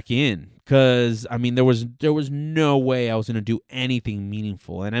went back in because, I mean, there was no way I was going to do anything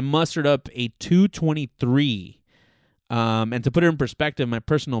meaningful. And I mustered up a 2:23. And to put it in perspective, my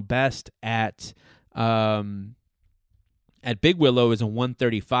personal best at Big Willow is a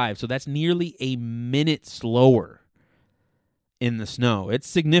 1:35, so that's nearly a minute slower in the snow. It's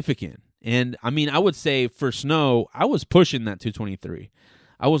significant. And, I mean, I would say for snow, I was pushing that 2:23.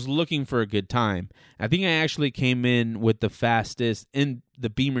 I was looking for a good time. I think I actually came in with the fastest, in the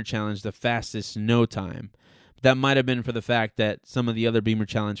Bimmer Challenge, the fastest snow time. That might have been for the fact that some of the other Bimmer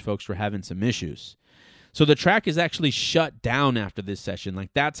Challenge folks were having some issues. So the track is actually shut down after this session.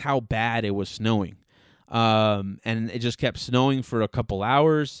 Like, that's how bad it was snowing. And it just kept snowing for a couple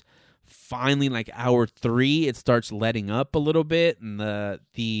hours. Finally, like hour 3, it starts letting up a little bit, and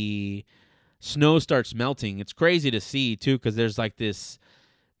the snow starts melting. It's crazy to see too, because there's this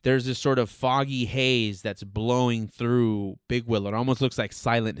sort of foggy haze that's blowing through Big Willow. It almost looks like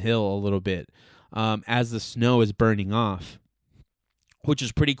Silent Hill a little bit, as the snow is burning off, which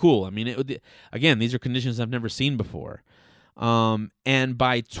is pretty cool. I mean, again, these are conditions I've never seen before. And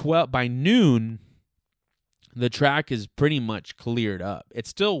by noon, the track is pretty much cleared up. It's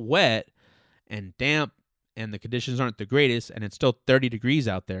still wet and damp, and the conditions aren't the greatest, and it's still 30 degrees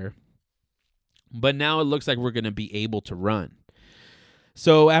out there. But now it looks like we're going to be able to run.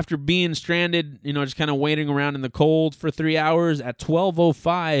 So after being stranded, just kind of waiting around in the cold for 3 hours, at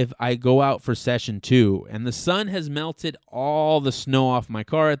 12:05, I go out for session 2. And the sun has melted all the snow off my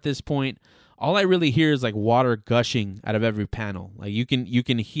car at this point. All I really hear is like water gushing out of every panel. Like you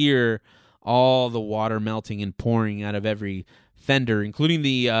can hear all the water melting and pouring out of every fender, including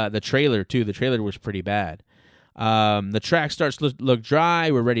the trailer too. The trailer was pretty bad. The track starts to look dry.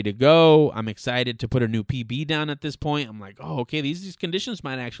 We're ready to go. I'm excited to put a new PB down at this point. I'm like, oh, okay, these conditions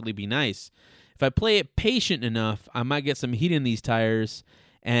might actually be nice. If I play it patient enough, I might get some heat in these tires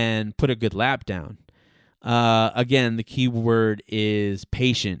and put a good lap down. Again, the key word is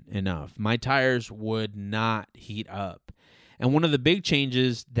patient enough. My tires would not heat up. And one of the big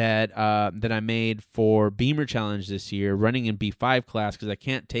changes that I made for Bimmer Challenge this year, running in B5 class, because I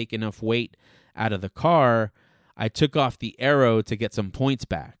can't take enough weight out of the car, I took off the aero to get some points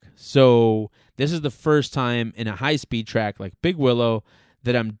back. So this is the first time in a high-speed track like Big Willow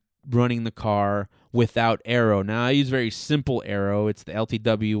that I'm running the car without aero. Now, I use very simple aero. It's the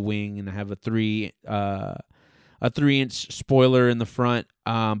LTW wing, and I have a 3-inch spoiler in the front.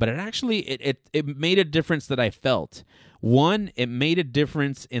 But it actually it made a difference that I felt. One, it made a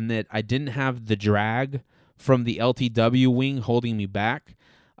difference in that I didn't have the drag from the LTW wing holding me back.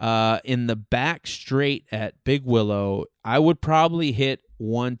 In the back straight at Big Willow, I would probably hit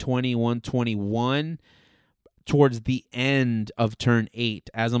 120, 121 towards the end of turn 8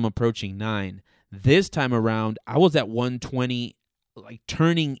 as I'm approaching 9. This time around, I was at 120, like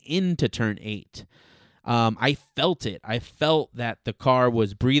turning into turn 8. I felt it. I felt that the car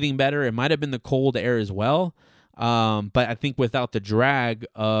was breathing better. It might have been the cold air as well. But I think without the drag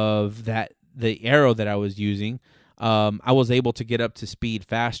of the aero that I was using, I was able to get up to speed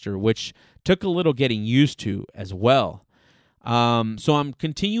faster, which took a little getting used to as well. So I'm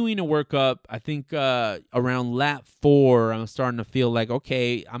continuing to work up. I think around lap 4, I'm starting to feel like,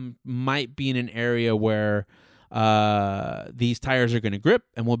 okay, I might be in an area where these tires are going to grip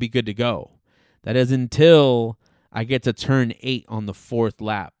and we'll be good to go. That is until I get to turn 8 on the 4th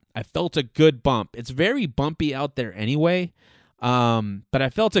lap. I felt a good bump. It's very bumpy out there anyway, but I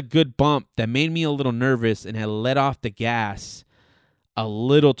felt a good bump that made me a little nervous and had let off the gas a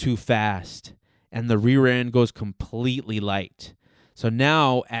little too fast, and the rear end goes completely light. So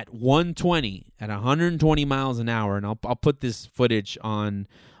now at 120, at 120 miles an hour, and I'll put this footage on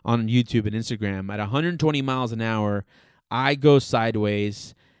YouTube and Instagram, at 120 miles an hour, I go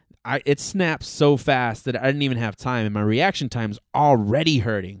sideways. It snaps so fast that I didn't even have time, and my reaction time's already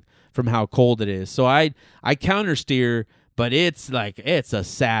hurting from how cold it is. So I counter steer, but it's a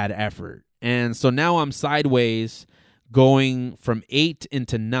sad effort. And so now I'm sideways going from 8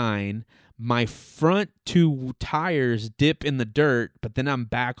 into 9. My front 2 tires dip in the dirt, but then I'm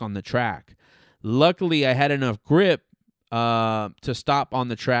back on the track. Luckily, I had enough grip to stop on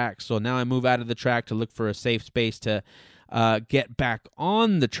the track, so now I move out of the track to look for a safe space to get back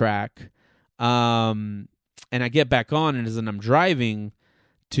on the track, and I get back on, and as I'm driving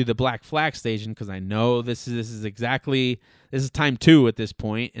to the black flag station, because I know this is time 2 at this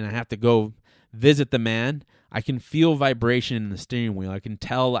point, and I have to go visit the man. I can feel vibration in the steering wheel. I can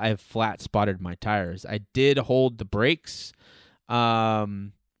tell I've flat spotted my tires. I did hold the brakes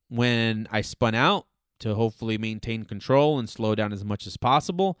when I spun out to hopefully maintain control and slow down as much as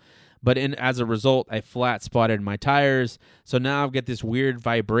possible. But as a result, I flat spotted my tires. So now I've got this weird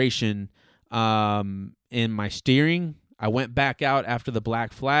vibration in my steering. I went back out after the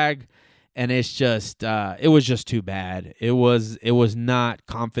black flag, and it's just it was just too bad. It was not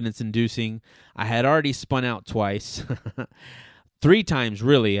confidence inducing. I had already spun out twice, 3 times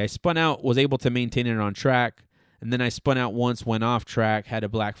really. I spun out, was able to maintain it on track, and then I spun out once, went off track, had a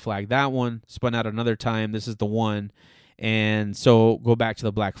black flag that one, spun out another time. This is the one. And so go back to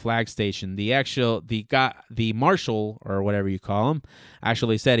the black flag station. The marshal, or whatever you call him,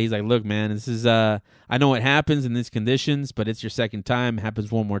 actually said, he's like, look, man, this is I know what happens in these conditions, but it's your second time. It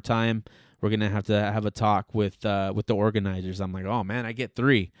happens one more time, we're gonna have to have a talk with the organizers. I'm like, oh man, I get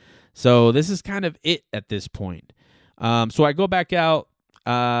 3. So this is kind of it at this point. So I go back out.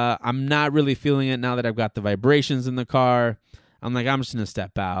 I'm not really feeling it now that I've got the vibrations in the car. I'm like, I'm just gonna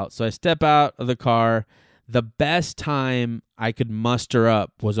step out. So I step out of the car. The best time I could muster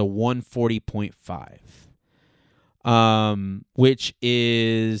up was a 140.5, which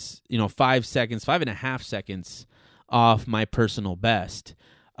is 5.5 seconds off my personal best.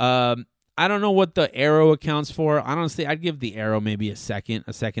 I don't know what the aero accounts for. Honestly, I'd give the aero maybe a second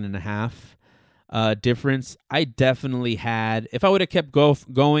and a half difference. I definitely had, if I would have kept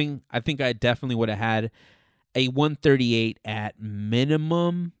going, I think I definitely would have had a 138 at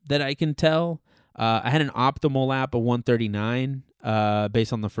minimum that I can tell. I had an optimal lap of 139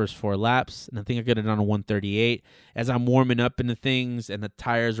 based on the first 4 laps, and I think I could have done a 138 as I'm warming up into things and the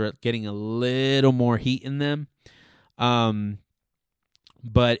tires are getting a little more heat in them. But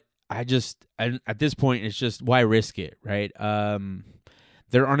at this point, it's just, why risk it, right?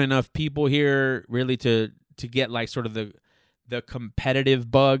 There aren't enough people here really to get like sort of the competitive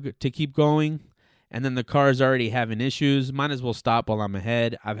bug to keep going. And then the car's already having issues. Might as well stop while I'm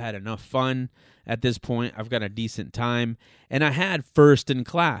ahead. I've had enough fun at this point. I've got a decent time. And I had first in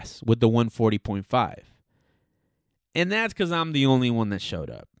class with the 140.5. And that's because I'm the only one that showed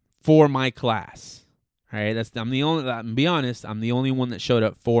up for my class. All right, I'm the only, to be honest, I'm the only one that showed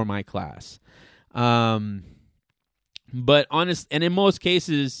up for my class. But in most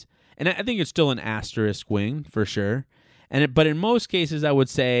cases, and I think it's still an asterisk wing for sure. But in most cases, I would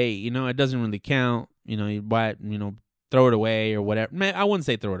say, it doesn't really count. Throw it away or whatever. I wouldn't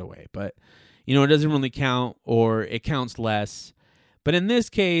say throw it away, but it doesn't really count, or it counts less. But in this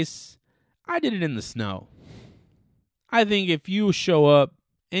case, I did it in the snow. I think if you show up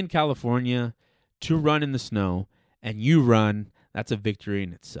in California to run in the snow and you run, that's a victory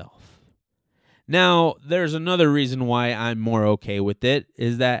in itself. Now, there's another reason why I'm more okay with it,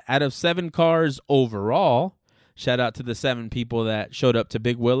 is that out of 7 cars overall, shout out to the 7 people that showed up to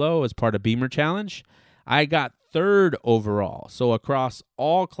Big Willow as part of Bimmer Challenge, I got 3rd overall. So across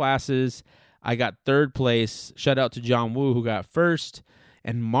all classes, I got third place. Shout out to John Woo, who got first,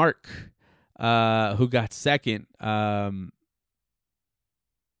 and Mark, who got second.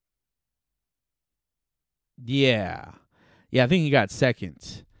 Yeah, I think he got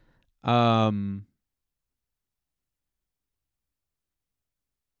second.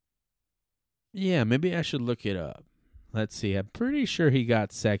 Yeah, maybe I should look it up. Let's see. I'm pretty sure he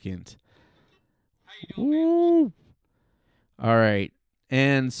got second. How you doing, man? All right.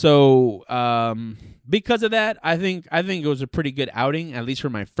 And so because of that, I think it was a pretty good outing, at least for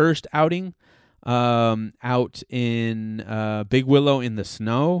my first outing out in Big Willow in the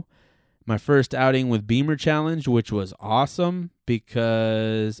snow. My first outing with Bimmer Challenge, which was awesome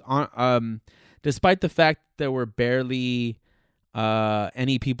because despite the fact there were barely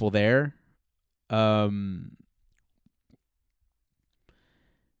any people there, the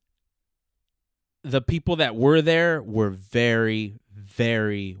people that were there were very,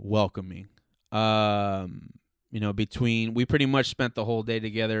 very welcoming. We pretty much spent the whole day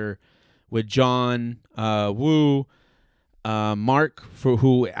together with John, Woo, Mark,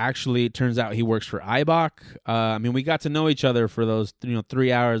 who actually turns out he works for IBOC. We got to know each other for those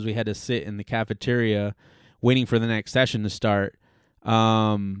 3 hours we had to sit in the cafeteria waiting for the next session to start.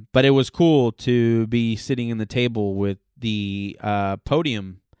 But it was cool to be sitting in the table with the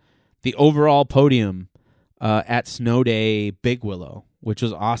podium, the overall podium at Snow Day Big Willow, which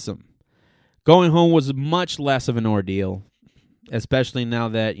was awesome. Going home was much less of an ordeal, especially now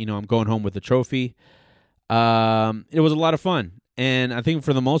that I'm going home with the trophy. It was a lot of fun, and I think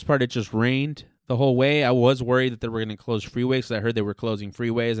for the most part it just rained the whole way. I was worried that they were going to close freeways because I heard they were closing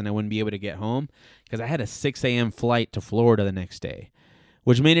freeways and I wouldn't be able to get home because I had a 6 a.m. flight to Florida the next day,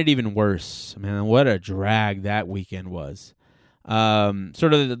 which made it even worse. Man, what a drag that weekend was.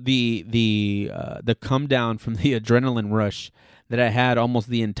 Sort of the come down from the adrenaline rush that I had almost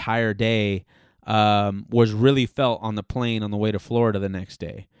the entire day was really felt on the plane on the way to Florida the next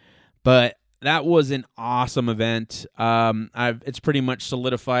day. But that was an awesome event. It's pretty much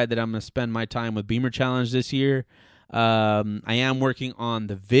solidified that I'm going to spend my time with Bimmer Challenge this year. I am working on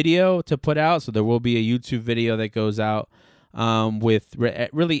the video to put out, so there will be a YouTube video that goes out with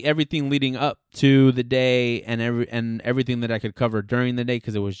really everything leading up to the day and everything that I could cover during the day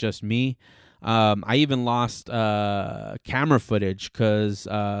because it was just me. I even lost camera footage because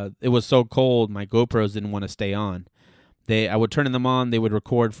it was so cold. My GoPros didn't want to stay on. I would turn them on, they would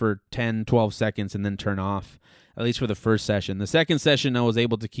record for 10, 12 seconds and then turn off, at least for the first session. The second session, I was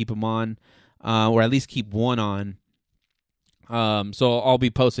able to keep them on, or at least keep one on. So I'll be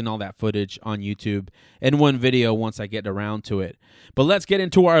posting all that footage on YouTube in one video once I get around to it. But let's get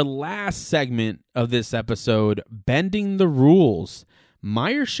into our last segment of this episode, Bending the Rules.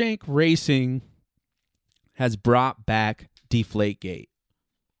 Meyer Shank Racing has brought back Deflategate.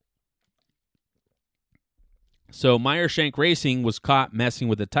 So Meyer Shank Racing was caught messing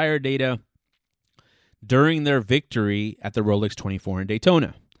with the tire data during their victory at the Rolex 24 in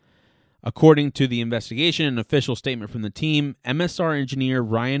Daytona. According to the investigation and official statement from the team, MSR engineer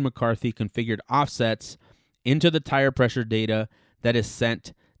Ryan McCarthy configured offsets into the tire pressure data that is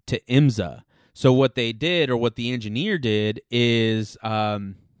sent to IMSA. So what they did, or what the engineer did, is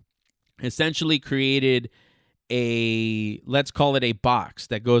essentially created let's call it a box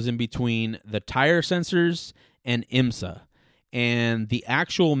that goes in between the tire sensors and IMSA. And the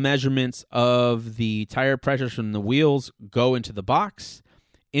actual measurements of the tire pressures from the wheels go into the box.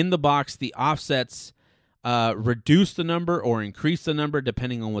 In the box, the offsets reduce the number or increase the number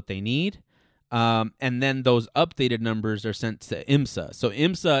depending on what they need. And then those updated numbers are sent to IMSA. So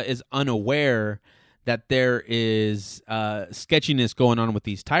IMSA is unaware that there is sketchiness going on with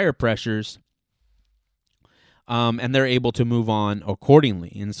these tire pressures, and they're able to move on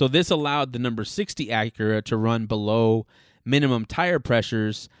accordingly. And so this allowed the number 60 Acura to run below minimum tire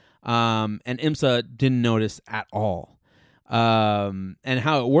pressures, and IMSA didn't notice at all. And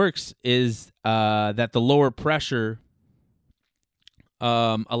how it works is that the lower pressure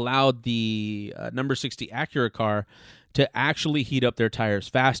allowed the number 60 Acura car to actually heat up their tires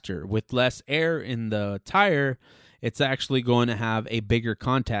faster. With less air in the tire, it's actually going to have a bigger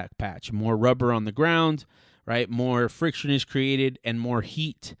contact patch, more rubber on the ground, right? More friction is created and more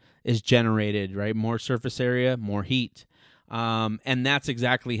heat is generated, right? More surface area, more heat. And that's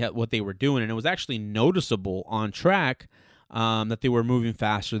exactly what they were doing. And it was actually noticeable on track that they were moving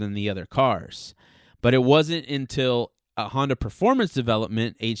faster than the other cars. But it wasn't until Honda Performance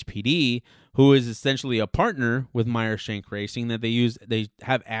Development, HPD, who is essentially a partner with Meyer Shank Racing, that they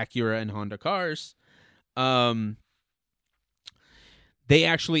have Acura and Honda cars. they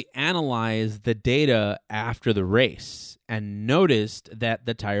actually analyzed the data after the race and noticed that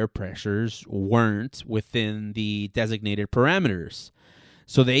the tire pressures weren't within the designated parameters.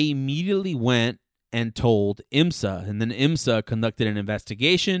 So they immediately went and told IMSA, and then IMSA conducted an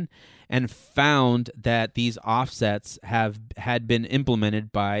investigation and found that these offsets had been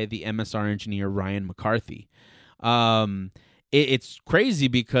implemented by the MSR engineer Ryan McCarthy. It's crazy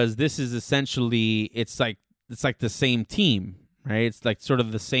because this is essentially it's like the same team, right? It's like sort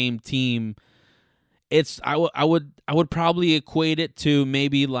of the same team. I would probably equate it to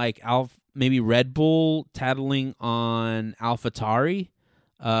maybe like maybe Red Bull tattling on AlphaTauri,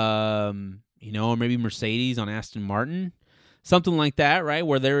 or maybe Mercedes on Aston Martin, something like that, right?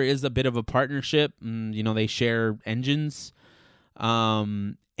 Where there is a bit of a partnership, and, they share engines,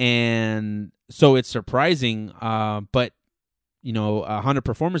 and so it's surprising, but. Honda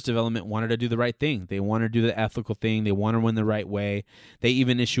Performance Development wanted to do the right thing. They want to do the ethical thing. They want to win the right way. They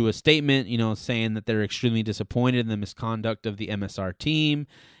even issue a statement, saying that they're extremely disappointed in the misconduct of the MSR team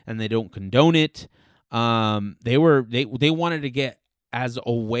and they don't condone it. They wanted to get as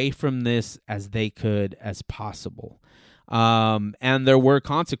away from this as they could as possible. And there were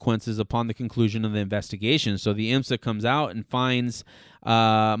consequences upon the conclusion of the investigation. So the IMSA comes out and fines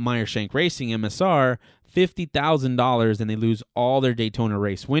Meyer Shank Racing, MSR, $50,000, and they lose all their Daytona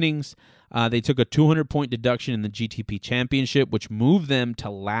race winnings. They took a 200-point deduction in the GTP Championship, which moved them to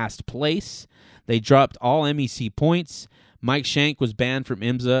last place. They dropped all MEC points. Mike Shank was banned from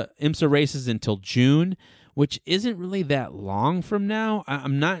IMSA races until June, which isn't really that long from now.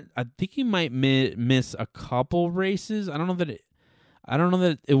 I think he might miss a couple races. I don't know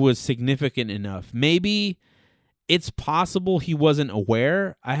that it was significant enough. Maybe it's possible he wasn't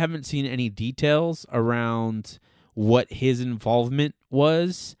aware. I haven't seen any details around what his involvement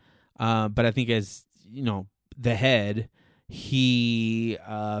was, but I think as the head, he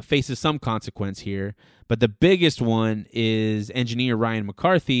faces some consequence here. But the biggest one is engineer Ryan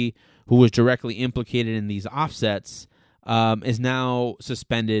McCarthy, who was directly implicated in these offsets, is now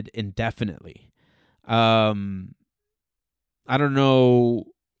suspended indefinitely. I don't know.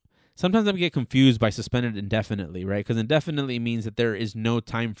 Sometimes I get confused by suspended indefinitely, right? Because indefinitely means that there is no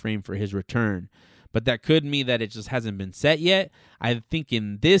time frame for his return. But that could mean that it just hasn't been set yet. I think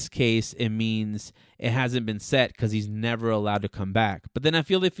in this case, it means it hasn't been set because he's never allowed to come back. But then I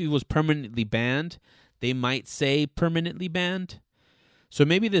feel if he was permanently banned, they might say permanently banned. So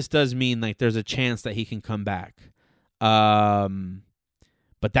maybe this does mean like there's a chance that he can come back. But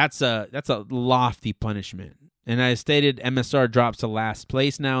that's a lofty punishment. And I stated MSR drops to last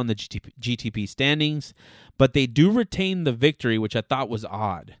place now in the GTP standings, but they do retain the victory, which I thought was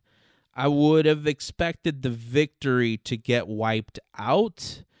odd. I would have expected the victory to get wiped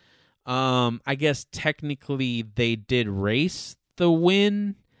out. I guess technically they did race the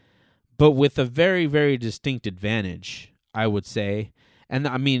win, but with a very, very distinct advantage, I would say. And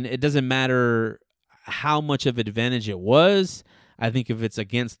I mean, it doesn't matter how much of an advantage it was. I think if it's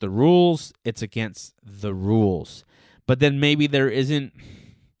against the rules, it's against the rules. But then maybe there isn't,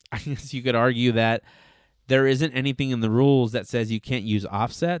 I guess you could argue that there isn't anything in the rules that says you can't use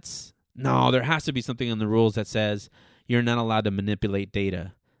offsets. No, there has to be something in the rules that says you're not allowed to manipulate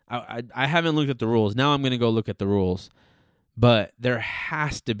data. I haven't looked at the rules. Now I'm going to go look at the rules. But there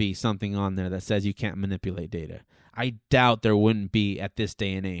has to be something on there that says you can't manipulate data. I doubt there wouldn't be at this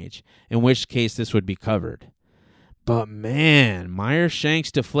day and age, in which case this would be covered. But man, Meyer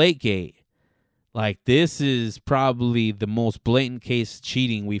Shank's Deflategate, like this is probably the most blatant case of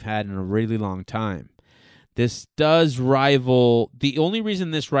cheating we've had in a really long time. This does rival, the only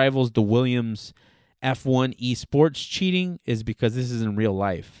reason this rivals the Williams F1 esports cheating is because this is in real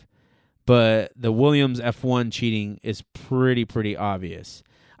life. But the Williams F1 cheating is pretty obvious.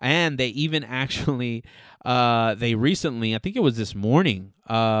 And they even actually, they recently, I think it was this morning,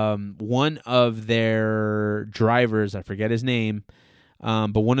 one of their drivers, I forget his name,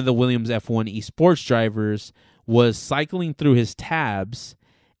 but one of the Williams F1 esports drivers was cycling through his tabs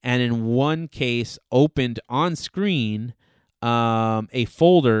and in one case opened on screen a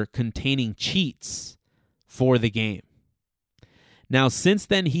folder containing cheats for the game. Now, since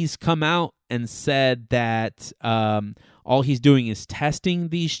then, he's come out and said that all he's doing is testing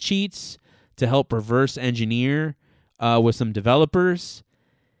these cheats to help reverse engineer with some developers.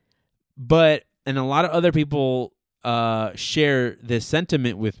 And a lot of other people share this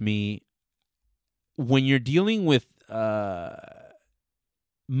sentiment with me. When you're dealing with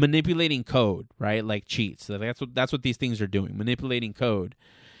manipulating code, right? Like cheats. So that's what these things are doing, manipulating code.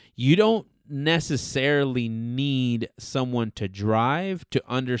 You don't necessarily need someone to drive to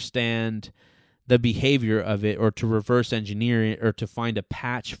understand the behavior of it or to reverse engineer it or to find a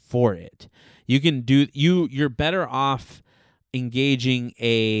patch for it. You're better off engaging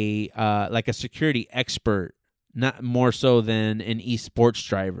a security expert, not more so than an esports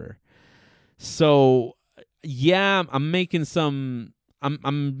driver. So yeah, I'm making some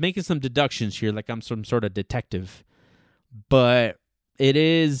deductions here, like I'm some sort of detective. But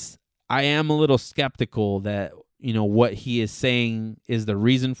I am a little skeptical that, what he is saying is the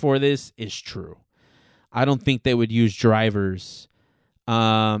reason for this is true. I don't think they would use drivers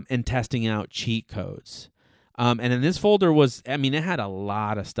in testing out cheat codes. And then this folder it had a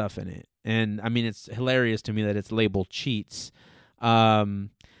lot of stuff in it. And, it's hilarious to me that it's labeled cheats.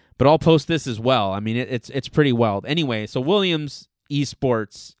 But I'll post this as well. It's pretty wild. Anyway, so Williams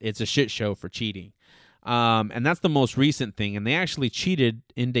Esports, it's a shit show for cheating. And that's the most recent thing. And they actually cheated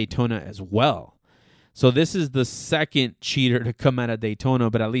in Daytona as well. So this is the second cheater to come out of Daytona,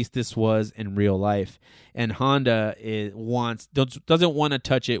 but at least this was in real life. And Honda doesn't want to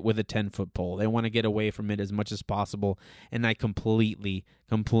touch it with a 10-foot pole. They want to get away from it as much as possible, and I completely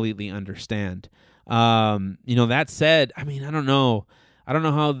understand. That said, I don't know. I don't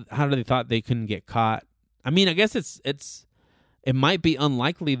know how they thought they couldn't get caught. I guess it might be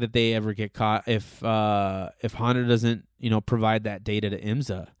unlikely that they ever get caught if Honda doesn't, provide that data to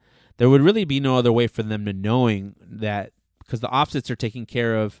IMSA. There would really be no other way for them to knowing that, because the offsets are taken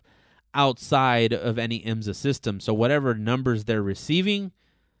care of outside of any IMSA system. So whatever numbers they're receiving,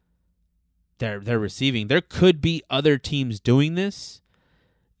 they're receiving. There could be other teams doing this.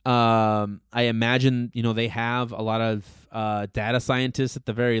 I imagine, they have a lot of data scientists at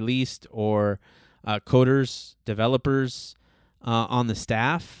the very least, or coders, developers on the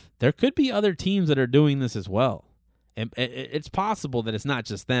staff. There could be other teams that are doing this as well. And it's possible that it's not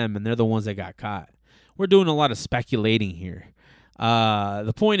just them and they're the ones that got caught. We're doing a lot of speculating here.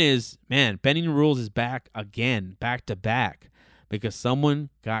 The point is, man, bending the rules is back again, back to back, because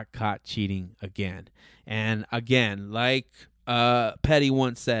someone got caught cheating again. And again, like Petty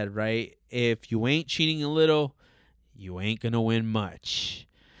once said, right? If you ain't cheating a little, you ain't going to win much.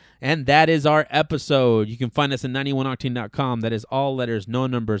 And that is our episode. You can find us at 91octane.com. That is all letters, no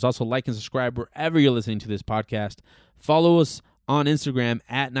numbers. Also, like and subscribe wherever you're listening to this podcast. Follow us on Instagram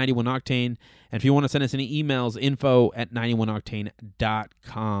at 91octane. And if you want to send us any emails,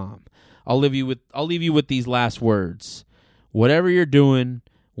 info@91octane.com. I'll leave you with these last words. Whatever you're doing,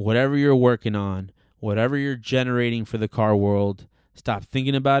 whatever you're working on, whatever you're generating for the car world, stop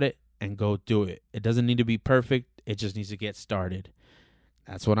thinking about it and go do it. It doesn't need to be perfect. It just needs to get started.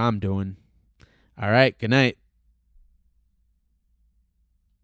 That's what I'm doing. All right. Good night.